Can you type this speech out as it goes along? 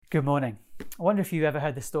Good morning. I wonder if you ever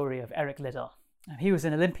heard the story of Eric Liddell. He was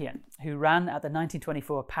an Olympian who ran at the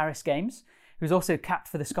 1924 Paris Games, who was also capped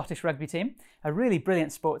for the Scottish rugby team, a really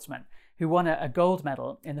brilliant sportsman who won a gold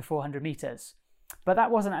medal in the 400 metres. But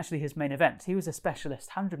that wasn't actually his main event. He was a specialist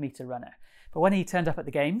 100-metre runner. But when he turned up at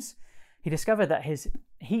the Games, he discovered that his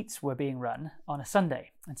heats were being run on a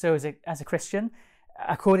Sunday. And so as a Christian,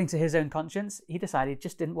 according to his own conscience, he decided he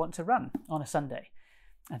just didn't want to run on a Sunday.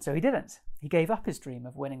 And so he didn't. He gave up his dream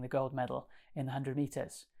of winning the gold medal in the 100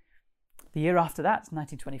 metres. The year after that,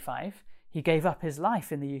 1925, he gave up his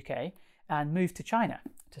life in the UK and moved to China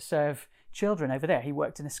to serve children over there. He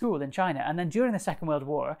worked in a school in China. And then during the Second World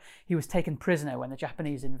War, he was taken prisoner when the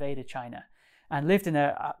Japanese invaded China and lived in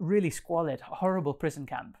a really squalid, horrible prison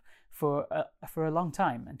camp for a long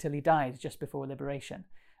time until he died just before liberation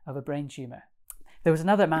of a brain tumour. There was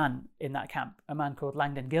another man in that camp, a man called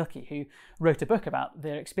Langdon Gilkey, who wrote a book about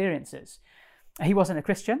their experiences. He wasn't a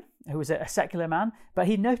Christian, he was a secular man, but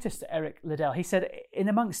he noticed Eric Liddell. He said, in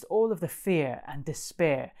amongst all of the fear and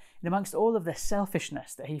despair, in amongst all of the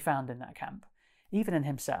selfishness that he found in that camp, even in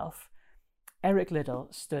himself, Eric Liddell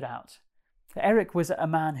stood out. Eric was a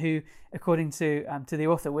man who, according to the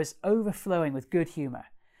author, was overflowing with good humour,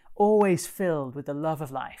 always filled with the love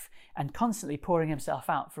of life and constantly pouring himself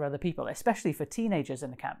out for other people, especially for teenagers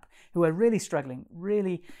in the camp who are really struggling,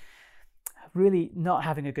 really not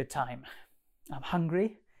having a good time. I'm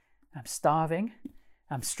hungry, I'm starving,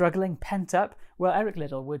 I'm struggling, pent up. Well, Eric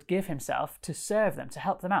Liddell would give himself to serve them, to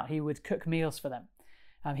help them out. He would cook meals for them.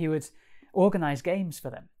 He would organise games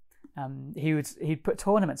for them. He'd put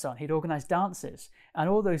tournaments on, he'd organise dances and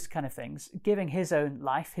all those kind of things, giving his own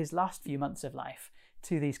life, his last few months of life,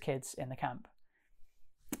 to these kids in the camp.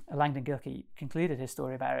 Langdon Gilkey concluded his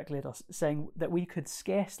story about Eric Liddell saying that we could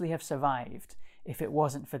scarcely have survived if it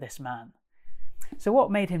wasn't for this man. So what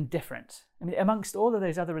made him different? I mean, amongst all of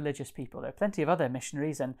those other religious people, there are plenty of other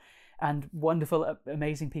missionaries and wonderful,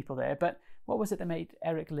 amazing people there, but what was it that made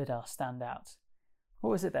Eric Liddell stand out? What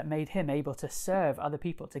was it that made him able to serve other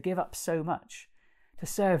people, to give up so much, to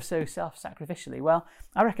serve so self-sacrificially? Well,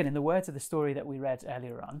 I reckon in the words of the story that we read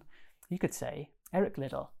earlier on, you could say Eric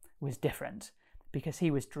Liddell was different because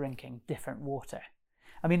he was drinking different water.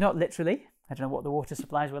 I mean, not literally. I don't know what the water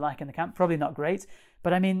supplies were like in the camp. Probably not great.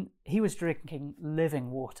 But I mean, he was drinking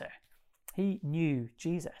living water. He knew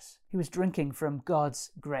Jesus. He was drinking from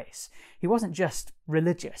God's grace. He wasn't just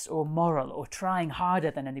religious or moral or trying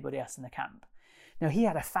harder than anybody else in the camp. No, he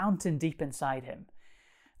had a fountain deep inside him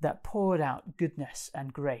that poured out goodness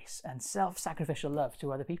and grace and self-sacrificial love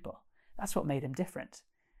to other people. That's what made him different.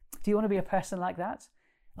 Do you want to be a person like that?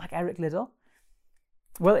 Like Eric Liddell?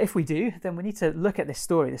 Well, if we do, then we need to look at this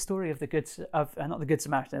story, the story of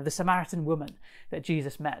the Samaritan woman that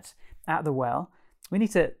Jesus met at the well. We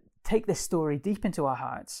need to take this story deep into our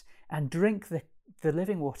hearts and drink the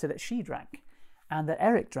living water that she drank and that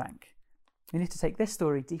Eric drank. We need to take this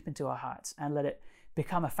story deep into our hearts and let it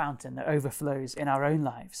become a fountain that overflows in our own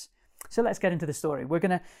lives. So let's get into the story. We're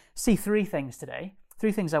going to see three things today,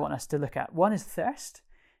 three things I want us to look at. One is thirst,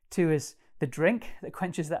 two is the drink that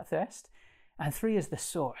quenches that thirst, and three is the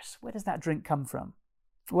source. Where does that drink come from?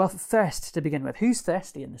 Well, thirst to begin with. Who's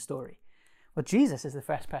thirsty in the story? Well, Jesus is the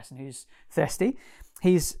first person who's thirsty.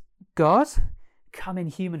 He's God come in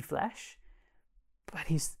human flesh, but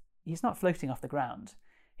he's not floating off the ground.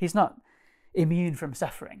 He's not immune from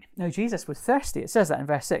suffering. No, Jesus was thirsty. It says that in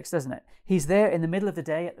verse 6, doesn't it? He's there in the middle of the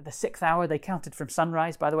day at the 6th hour. They counted from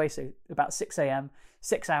sunrise, by the way, so about 6 a.m.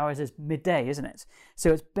 6 hours is midday, isn't it?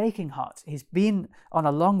 So it's baking hot. He's been on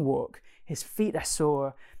a long walk. His feet are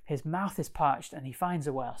sore. His mouth is parched, and he finds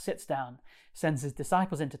a well, sits down, sends his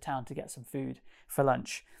disciples into town to get some food for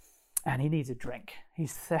lunch, and he needs a drink.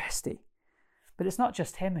 He's thirsty. But it's not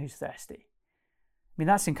just him who's thirsty. I mean,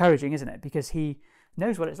 that's encouraging, isn't it? Because he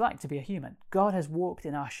knows what it's like to be a human. God has walked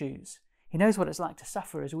in our shoes. He knows what it's like to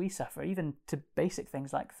suffer as we suffer, even to basic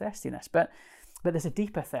things like thirstiness. But there's a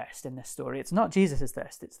deeper thirst in this story. It's not Jesus'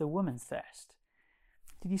 thirst, it's the woman's thirst.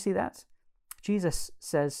 Did you see that? Jesus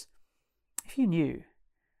says, if you knew,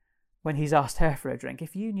 when he's asked her for a drink,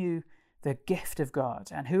 if you knew the gift of God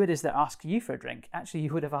and who it is that asks you for a drink, actually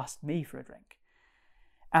you would have asked me for a drink.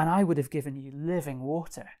 And I would have given you living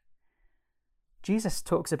water. Jesus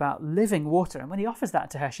talks about living water, and when he offers that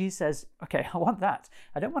to her, she says, okay, I want that.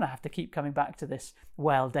 I don't want to have to keep coming back to this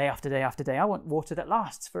well day after day after day. I want water that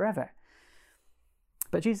lasts forever.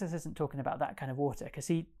 But Jesus isn't talking about that kind of water, because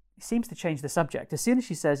he seems to change the subject. As soon as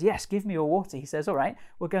she says, yes, give me your water, he says, all right,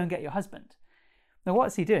 we'll go and get your husband. Now,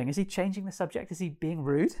 what's he doing? Is he changing the subject? Is he being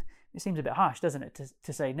rude? It seems a bit harsh, doesn't it,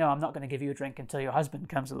 to say, no, I'm not going to give you a drink until your husband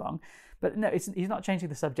comes along. But no, he's not changing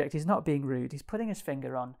the subject. He's not being rude. He's putting his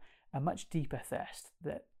finger on a much deeper thirst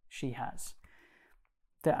that she has,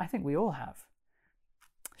 that I think we all have.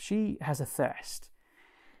 She has a thirst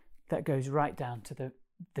that goes right down to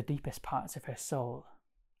the deepest parts of her soul.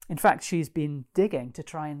 In fact, she's been digging to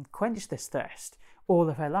try and quench this thirst all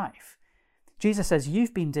of her life. Jesus says,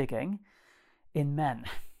 you've been digging in men.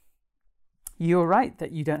 You're right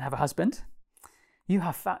that you don't have a husband. You've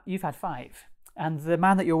had 5. And the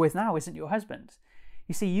man that you're with now isn't your husband.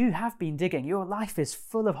 You see, you have been digging. Your life is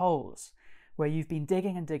full of holes where you've been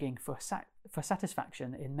digging and digging for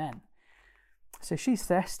satisfaction in men. So she's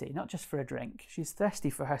thirsty, not just for a drink. She's thirsty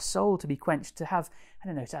for her soul to be quenched, to have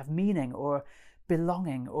meaning or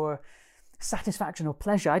belonging or satisfaction or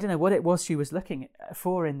pleasure. I don't know what it was she was looking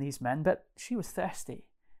for in these men, but she was thirsty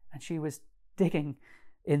and she was digging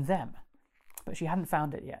in them, but she hadn't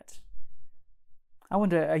found it yet. I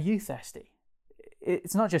wonder, are you thirsty?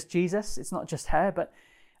 It's not just Jesus, it's not just her, but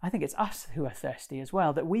I think it's us who are thirsty as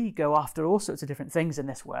well, that we go after all sorts of different things in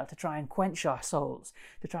this world to try and quench our souls,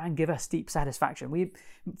 to try and give us deep satisfaction.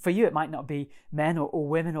 For you, it might not be men or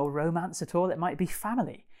women or romance at all. It might be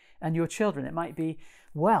family and your children. It might be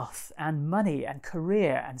wealth and money and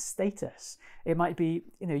career and status. It might be,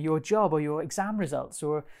 your job or your exam results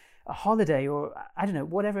or a holiday or, I don't know,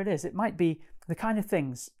 whatever it is. It might be the kind of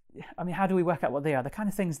things, how do we work out what they are? The kind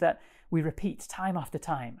of things that we repeat time after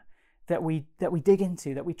time, that we dig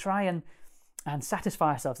into, that we try and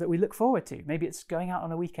satisfy ourselves, that we look forward to. Maybe it's going out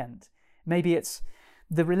on a weekend. Maybe it's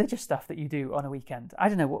the religious stuff that you do on a weekend. I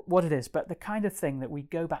don't know what it is, but the kind of thing that we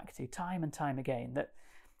go back to time and time again that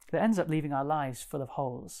ends up leaving our lives full of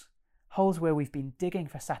holes where we've been digging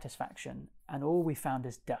for satisfaction and all we found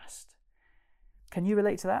is dust. Can you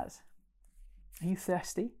relate to that? Are you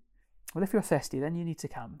thirsty? Well, if you're thirsty, then you need to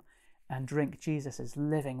come and drink Jesus'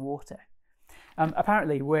 living water.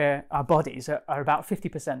 Apparently, our bodies are about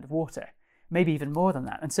 50% water, maybe even more than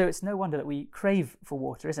that. And so it's no wonder that we crave for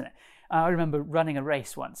water, isn't it? I remember running a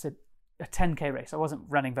race once, a 10K race. I wasn't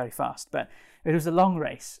running very fast, but it was a long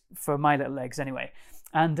race for my little legs anyway.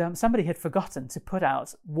 And somebody had forgotten to put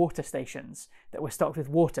out water stations that were stocked with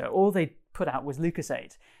water. All they put out was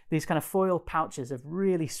Lucozade, these kind of foil pouches of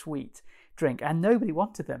really sweet drink, and nobody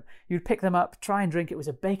wanted them. You'd pick them up, try and drink. It was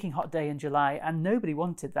a baking hot day in July, and nobody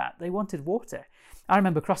wanted that. They wanted water. I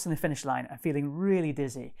remember crossing the finish line and feeling really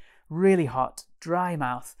dizzy, really hot, dry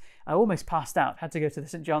mouth. I almost passed out, had to go to the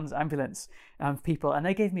St. John's ambulance people, and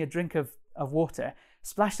they gave me a drink of water,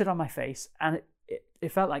 splashed it on my face, and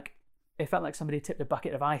it felt like somebody tipped a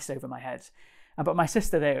bucket of ice over my head. But my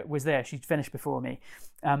sister was there. She'd finished before me,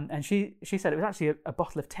 and she said it was actually a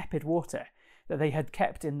bottle of tepid water that they had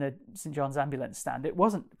kept in the St. John's ambulance stand. It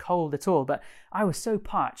wasn't cold at all, but I was so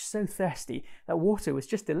parched, so thirsty, that water was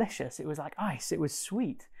just delicious. It was like ice. It was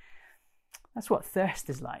sweet. That's what thirst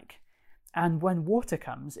is like. And when water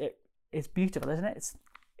comes, it's beautiful, isn't it?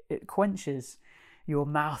 It quenches your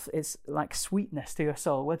mouth. It's like sweetness to your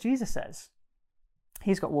soul. Well, Jesus says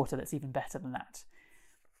he's got water that's even better than that.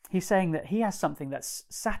 He's saying that he has something that's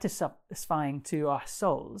satisfying to our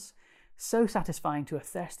souls, so satisfying to a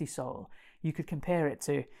thirsty soul, you could compare it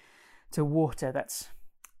to water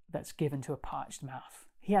that's given to a parched mouth.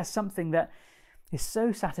 He has something that is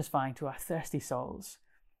so satisfying to our thirsty souls.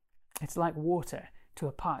 It's like water to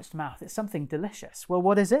a parched mouth. It's something delicious. Well,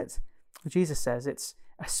 what is it? Well, Jesus says it's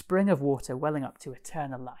a spring of water welling up to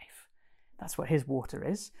eternal life. That's what his water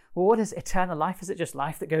is. Well, what is eternal life? Is it just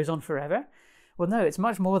life that goes on forever? Well, no, it's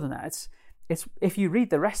much more than that. It's if you read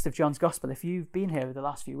the rest of John's Gospel, if you've been here over the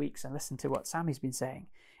last few weeks and listened to what Sammy's been saying,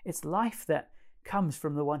 it's life that comes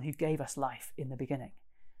from the one who gave us life in the beginning.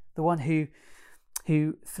 The one who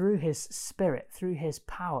through his Spirit, through his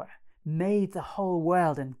power, made the whole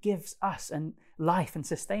world and gives us and life and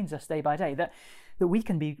sustains us day by day, that we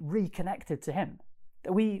can be reconnected to him.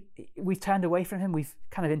 That we've turned away from him, we've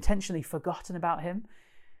kind of intentionally forgotten about him,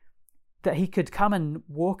 that he could come and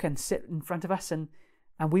walk and sit in front of us and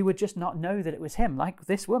we would just not know that it was him. Like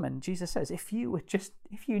this woman, Jesus says, if you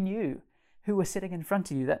knew who was sitting in front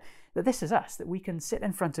of you, that this is us, that we can sit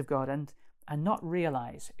in front of God and not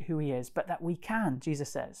realize who he is, but that we can, Jesus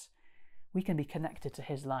says, we can be connected to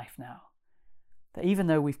his life now. That even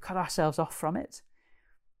though we've cut ourselves off from it,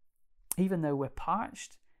 even though we're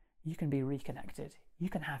parched, you can be reconnected. You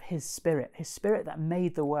can have his Spirit that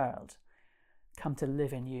made the world, come to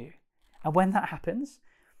live in you. And when that happens,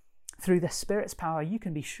 through the Spirit's power, you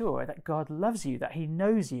can be sure that God loves you, that he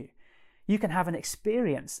knows you. You can have an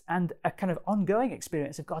experience and a kind of ongoing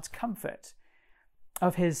experience of God's comfort,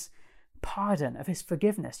 of his pardon, of his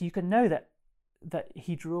forgiveness. You can know that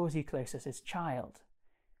he draws you close as his child.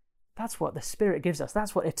 That's what the Spirit gives us.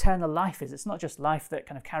 That's what eternal life is. It's not just life that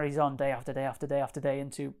kind of carries on day after day after day after day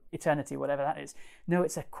into eternity, whatever that is. No,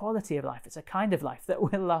 it's a quality of life. It's a kind of life that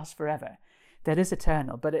will last forever, that is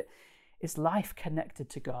eternal, but it's life connected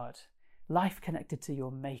to God, life connected to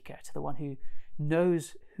your Maker, to the one who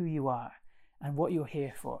knows who you are and what you're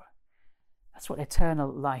here for. That's what eternal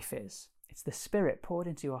life is. It's the Spirit poured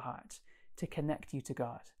into your heart to connect you to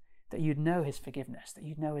God, that you'd know his forgiveness, that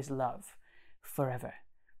you'd know his love forever,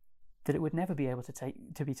 that it would never be able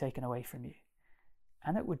to be taken away from you,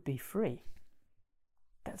 and it would be free.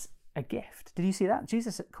 That's a gift. Did you see that?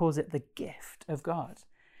 Jesus calls it the gift of God.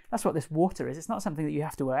 That's what this water is. It's not something that you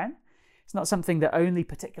have to earn. It's not something that only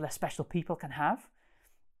particular special people can have.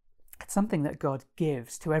 It's something that God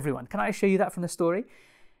gives to everyone. Can I show you that from the story?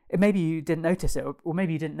 Maybe you didn't notice it, or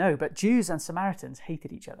maybe you didn't know, but Jews and Samaritans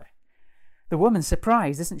hated each other. The woman's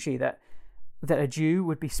surprised, isn't she, that a Jew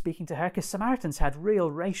would be speaking to her, because Samaritans had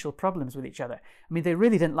real racial problems with each other. I mean, they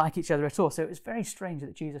really didn't like each other at all, so it was very strange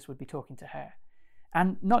that Jesus would be talking to her.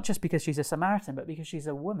 And not just because she's a Samaritan, but because she's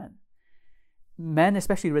a woman. Men,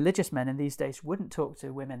 especially religious men in these days, wouldn't talk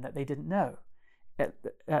to women that they didn't know,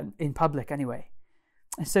 in public anyway.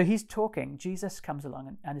 And so Jesus comes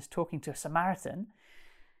along and is talking to a Samaritan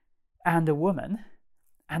and a woman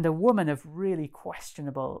of really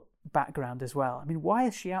questionable background as well. I mean, why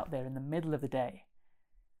is she out there in the middle of the day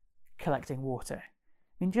collecting water?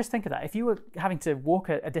 I mean, just think of that. If you were having to walk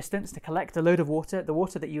a distance to collect a load of water, the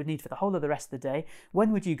water that you would need for the whole of the rest of the day,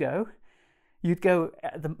 when would you go? You'd go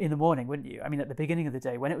in the morning, wouldn't you? I mean, at the beginning of the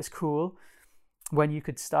day, when it was cool, when you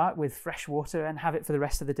could start with fresh water and have it for the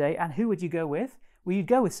rest of the day. And who would you go with? Well, you'd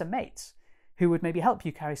go with some mates who would maybe help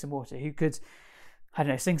you carry some water, who could, I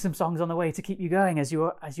don't know, sing some songs on the way to keep you going as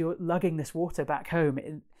you're lugging this water back home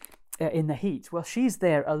in the heat. Well, she's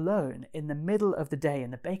there alone in the middle of the day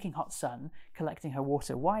in the baking hot sun collecting her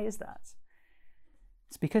water. Why is that?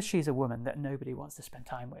 It's because she's a woman that nobody wants to spend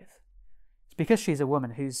time with. It's because she's a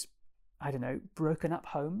woman who's, I don't know, broken up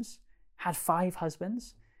homes, had 5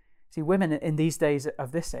 husbands. See, women in these days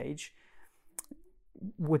of this age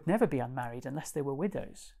would never be unmarried unless they were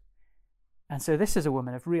widows. And so this is a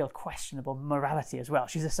woman of real questionable morality as well.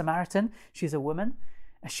 She's a Samaritan, she's a woman,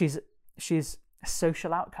 she's a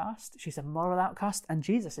social outcast, she's a moral outcast, and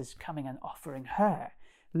Jesus is coming and offering her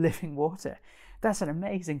living water. That's an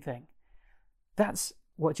amazing thing. That's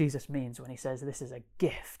what Jesus means when he says this is a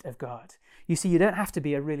gift of God. You see, you don't have to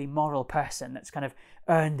be a really moral person that's kind of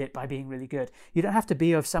earned it by being really good. You don't have to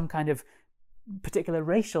be of some kind of particular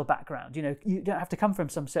racial background. You know, you don't have to come from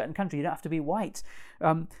some certain country. You don't have to be white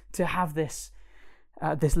to have this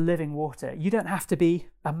living water. You don't have to be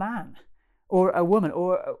a man or a woman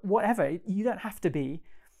or whatever. You don't have to be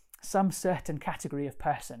some certain category of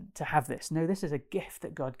person to have this. No, this is a gift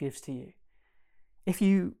that God gives to you. If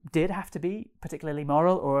you did have to be particularly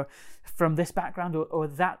moral or from this background or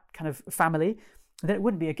that kind of family, then it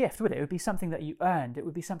wouldn't be a gift, would it? It would be something that you earned. It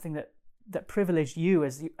would be something that privileged you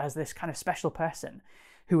as this kind of special person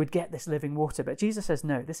who would get this living water. But Jesus says,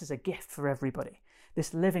 no, this is a gift for everybody.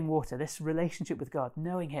 This living water, this relationship with God,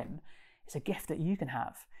 knowing him, is a gift that you can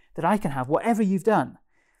have, that I can have, whatever you've done,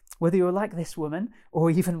 whether you're like this woman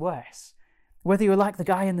or even worse. Whether you're like the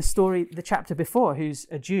guy in the story, the chapter before, who's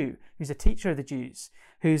a Jew, who's a teacher of the Jews,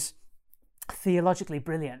 who's theologically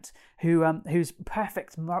brilliant, who's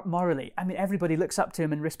perfect morally. I mean, everybody looks up to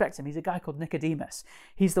him and respects him. He's a guy called Nicodemus.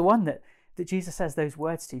 He's the one that Jesus says those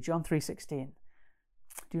words to, John 3:16. Do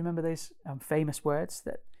you remember those famous words?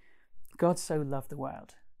 That God so loved the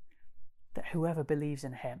world that whoever believes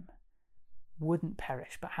in him wouldn't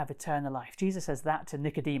perish but have eternal life. Jesus says that to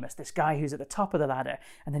Nicodemus, this guy who's at the top of the ladder,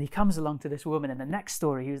 and then he comes along to this woman in the next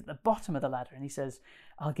story who's at the bottom of the ladder, and he says,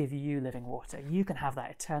 I'll give you living water. You can have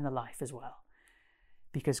that eternal life as well,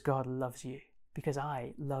 because God loves you, because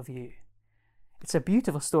I love you. It's a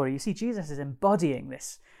beautiful story. You see, Jesus is embodying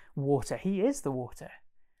this water. He is the water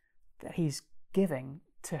that he's giving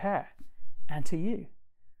to her and to you.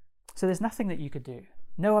 So there's nothing that you could do.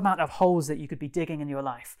 No amount of holes that you could be digging in your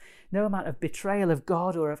life. No amount of betrayal of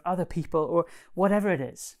God or of other people or whatever it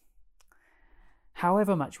is.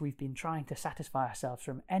 However much we've been trying to satisfy ourselves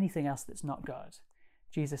from anything else that's not God,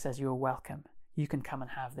 Jesus says you're welcome. You can come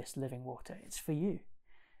and have this living water. It's for you.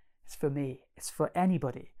 It's for me. It's for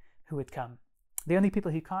anybody who would come. The only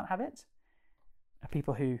people who can't have it are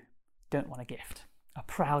people who don't want a gift, are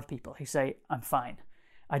proud people who say, I'm fine.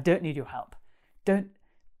 I don't need your help. Don't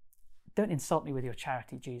insult me with your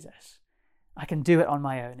charity, Jesus. I can do it on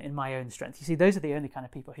my own, in my own strength. You see, those are the only kind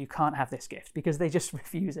of people who can't have this gift because they just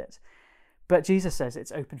refuse it. But Jesus says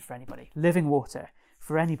it's open for anybody, living water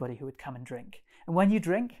for anybody who would come and drink. And when you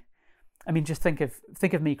drink, I mean, just think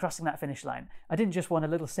of me crossing that finish line. I didn't just want a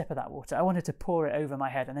little sip of that water. I wanted to pour it over my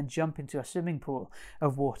head and then jump into a swimming pool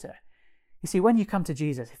of water. You see, when you come to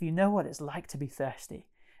Jesus, if you know what it's like to be thirsty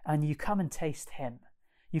and you come and taste him,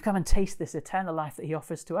 you come and taste this eternal life that he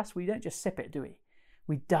offers to us, we don't just sip it, do we?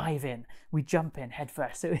 We dive in, we jump in head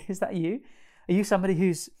first. So is that you? Are you somebody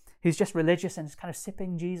who's just religious and is kind of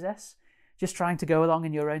sipping Jesus? Just trying to go along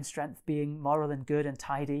in your own strength, being moral and good and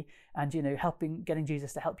tidy and, getting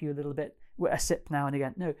Jesus to help you a little bit with a sip now and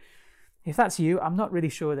again? No, if that's you, I'm not really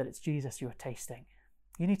sure that it's Jesus you're tasting.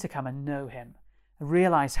 You need to come and know him,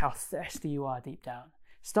 realize how thirsty you are deep down.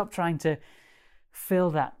 Stop trying to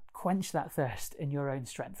quench that thirst in your own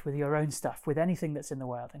strength, with your own stuff, with anything that's in the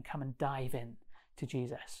world, and come and dive in to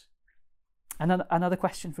Jesus. And another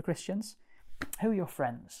question for Christians: who are your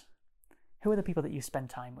friends? Who are the people that you spend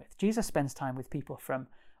time with? Jesus spends time with people from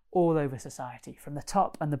all over society, from the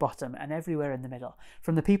top and the bottom and everywhere in the middle,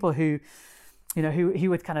 from the people who he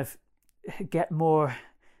would kind of get more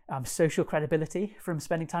social credibility from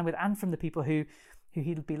spending time with, and from the people who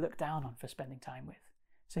he'd be looked down on for spending time with.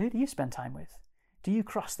 So who do you spend time with? Do you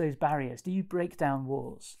cross those barriers? Do you break down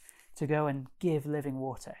walls to go and give living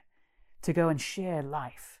water, to go and share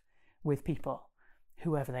life with people,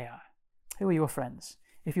 whoever they are? Who are your friends?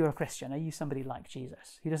 If you're a Christian, are you somebody like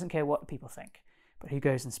Jesus, who doesn't care what people think, but who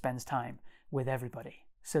goes and spends time with everybody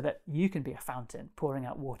so that you can be a fountain pouring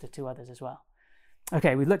out water to others as well?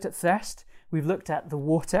 Okay, we've looked at thirst, we've looked at the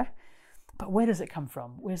water, but where does it come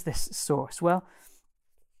from? Where's this source? Well,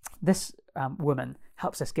 this woman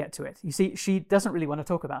helps us get to it. You see, she doesn't really want to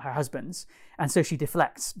talk about her husbands, and so she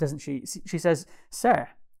deflects, doesn't she? She says, "Sir,"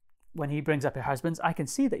 when he brings up her husbands, "I can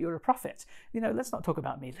see that you're a prophet." Let's not talk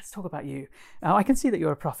about me, let's talk about you. I can see that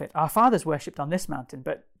you're a prophet. Our fathers worshipped on this mountain,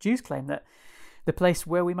 but Jews claim that the place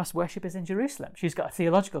where we must worship is in Jerusalem. She's got a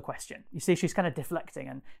theological question. You see, she's kind of deflecting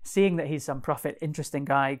and seeing that he's some prophet, interesting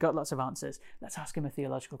guy, got lots of answers. Let's ask him a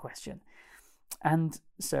theological question. And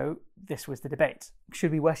so this was the debate.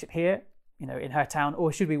 Should we worship here, in her town,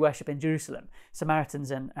 or should we worship in Jerusalem? Samaritans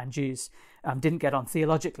and Jews didn't get on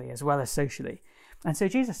theologically as well as socially. And so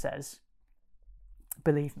Jesus says,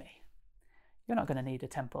 believe me, you're not going to need a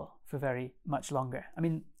temple for very much longer. I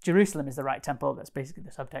mean, Jerusalem is the right temple. That's basically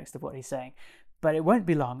the subtext of what he's saying. But it won't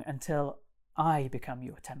be long until I become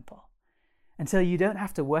your temple. Until you don't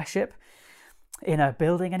have to worship in a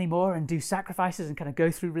building anymore and do sacrifices and kind of go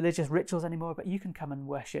through religious rituals anymore, but you can come and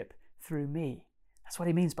worship through me. That's what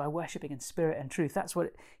he means by worshipping in spirit and truth. That's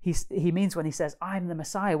what he means when he says, I'm the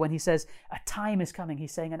Messiah. When he says, a time is coming,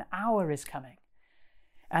 he's saying an hour is coming.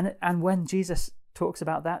 And when Jesus talks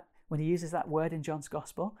about that, when he uses that word in John's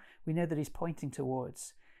Gospel, we know that he's pointing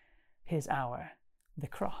towards his hour, the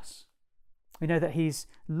cross. We know that he's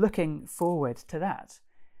looking forward to that,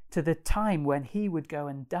 to the time when he would go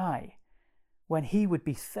and die, when he would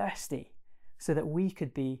be thirsty so that we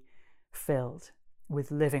could be filled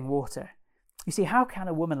with living water. You see, how can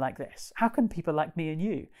a woman like this, how can people like me and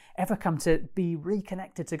you ever come to be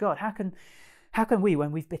reconnected to God? How can we,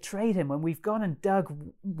 when we've betrayed him, when we've gone and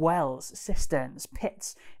dug wells, cisterns,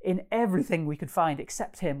 pits, in everything we could find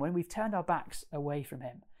except him, when we've turned our backs away from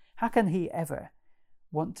him, how can he ever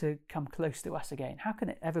want to come close to us again? How can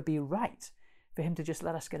it ever be right for him to just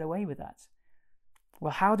let us get away with that?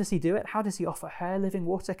 Well, how does he do it? How does he offer her living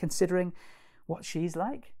water, considering what she's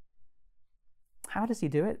like? How does he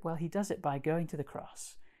do it? Well, he does it by going to the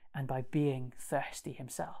cross and by being thirsty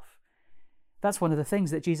himself. That's one of the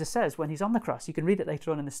things that Jesus says when he's on the cross. You can read it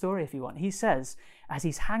later on in the story if you want. He says, as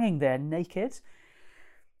he's hanging there naked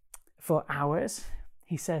for hours,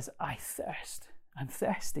 he says, I thirst. I'm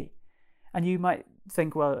thirsty. And you might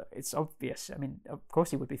think, well, it's obvious. I mean, of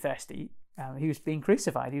course he would be thirsty. He was being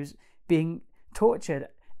crucified. He was being tortured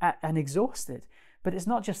and exhausted. But it's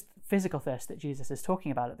not just physical thirst that Jesus is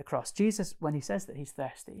talking about at the cross. Jesus, when he says that he's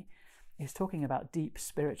thirsty, is talking about deep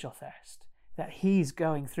spiritual thirst that he's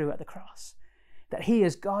going through at the cross. That he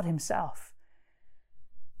is God himself,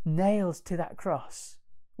 nailed to that cross.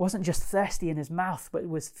 Wasn't just thirsty in his mouth, but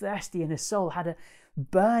was thirsty in his soul, had a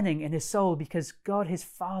burning in his soul because God, his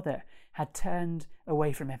Father, had turned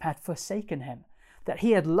away from him, had forsaken him. That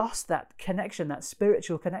he had lost that connection, that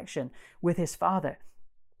spiritual connection with his Father.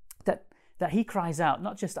 That he cries out,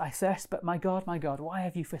 not just I thirst, but my God, why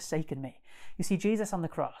have you forsaken me? You see, Jesus on the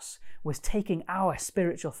cross was taking our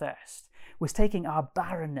spiritual thirst, was taking our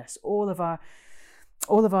barrenness, all of our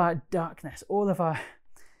darkness, all of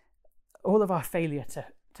our failure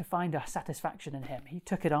to find our satisfaction in him. He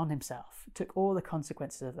took it on himself, took all the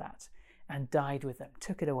consequences of that and died with them,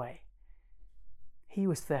 took it away. He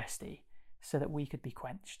was thirsty so that we could be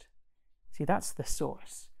quenched. See, that's the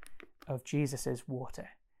source of Jesus's water.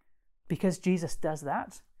 Because Jesus does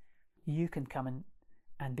that, you can come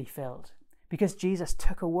and be filled. Because Jesus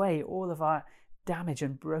took away all of our damage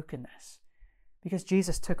and brokenness. Because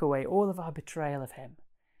Jesus took away all of our betrayal of him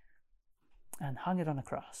and hung it on a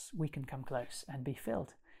cross, we can come close and be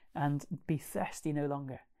filled and be thirsty no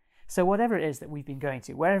longer. So whatever it is that we've been going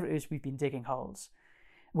to, wherever it is we've been digging holes,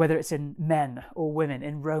 whether it's in men or women,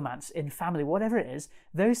 in romance, in family, whatever it is,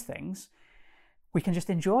 those things we can just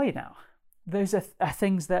enjoy now. Those are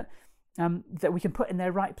things that we can put in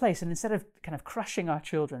their right place. And instead of kind of crushing our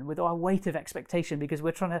children with our weight of expectation because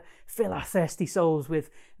we're trying to fill our thirsty souls with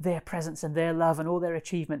their presence and their love and all their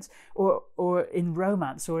achievements, or in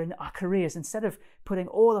romance or in our careers, instead of putting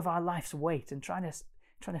all of our life's weight and trying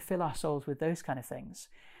to fill our souls with those kind of things,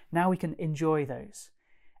 now we can enjoy those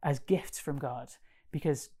as gifts from God,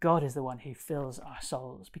 because God is the one who fills our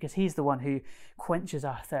souls, because he's the one who quenches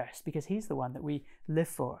our thirst, because he's the one that we live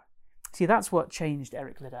for. See, that's what changed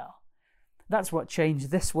Eric Liddell. That's what changed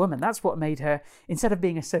this woman. That's what made her, instead of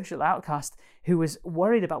being a social outcast who was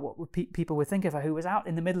worried about what people would think of her, who was out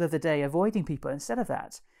in the middle of the day avoiding people, instead of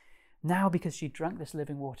that, now because she drank this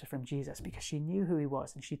living water from Jesus, because she knew who he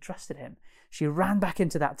was and she trusted him, she ran back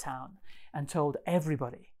into that town and told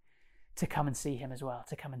everybody to come and see him as well,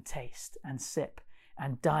 to come and taste and sip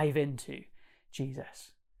and dive into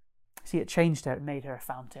Jesus. See, it changed her. It made her a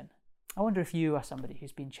fountain. I wonder if you are somebody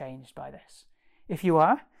who's been changed by this. If you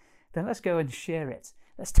are, then let's go and share it.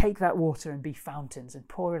 Let's take that water and be fountains and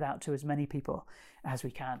pour it out to as many people as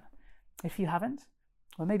we can. If you haven't,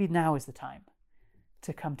 well, maybe now is the time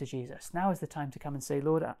to come to Jesus. Now is the time to come and say,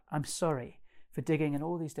 Lord, I'm sorry for digging in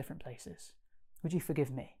all these different places. Would you forgive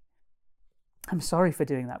me? I'm sorry for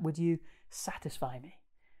doing that. Would you satisfy me?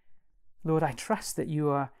 Lord, I trust that you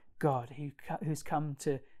are God who's come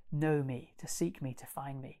to know me, to seek me, to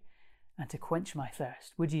find me, and to quench my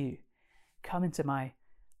thirst. Would you come into my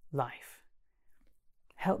life?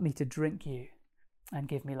 Help me to drink you and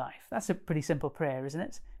give me life. That's a pretty simple prayer, isn't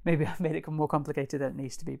it? Maybe I've made it more complicated than it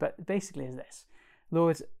needs to be, but basically is this.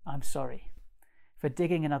 Lord, I'm sorry for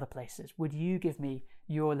digging in other places. Would you give me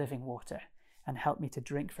your living water and help me to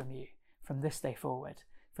drink from you from this day forward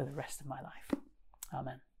for the rest of my life?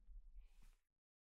 Amen.